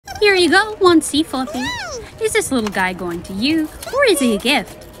you go, one sea fluffy. Is this little guy going to you, or is he a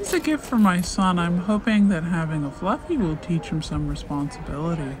gift? It's a gift for my son. I'm hoping that having a fluffy will teach him some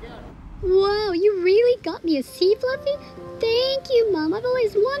responsibility. Wow, you really got me a sea fluffy? Thank you, Mom. I've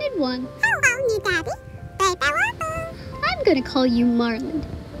always wanted one. Daddy. I'm gonna call you Marlin.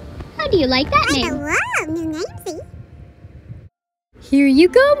 How do you like that name? Here you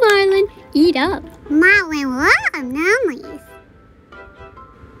go, Marlin. Eat up.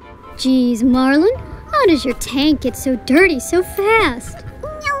 Geez, Marlin, how does your tank get so dirty so fast?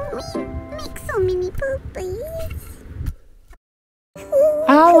 Make so many poopies.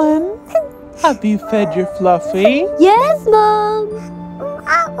 Alan, have you fed your fluffy? Yes, Mom.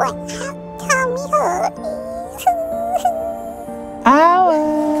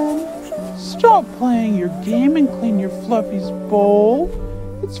 Alan, stop playing your game and clean your fluffy's bowl.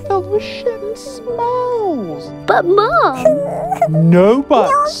 It's filled with shit and smells. But Mom. No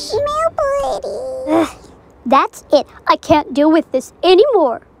buts. That's it. I can't deal with this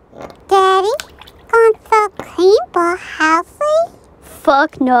anymore. Daddy, want to clean the house?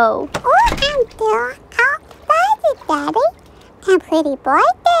 Fuck no. I'm still outside, Daddy. A pretty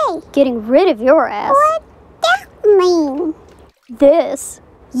birthday. Getting rid of your ass. What that mean? This.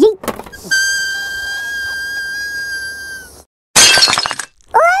 Yeet.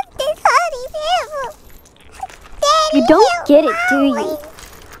 What this honey Daddy, You don't get it, do you?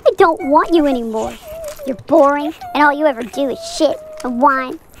 I don't want you anymore. You're boring, and all you ever do is shit and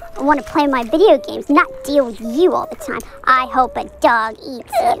whine. I want to play my video games, not deal with you all the time. I hope a dog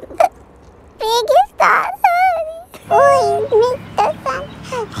eats you. Biggest dog, honey. Mr. Sun.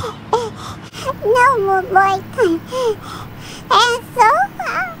 No more boy time. And so,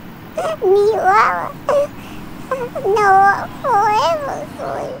 me Laura. No forever,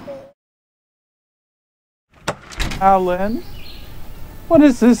 sweetie. Alan, what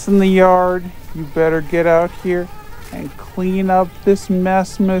is this in the yard? You better get out here and clean up this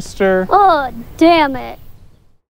mess, mister. Oh, damn it.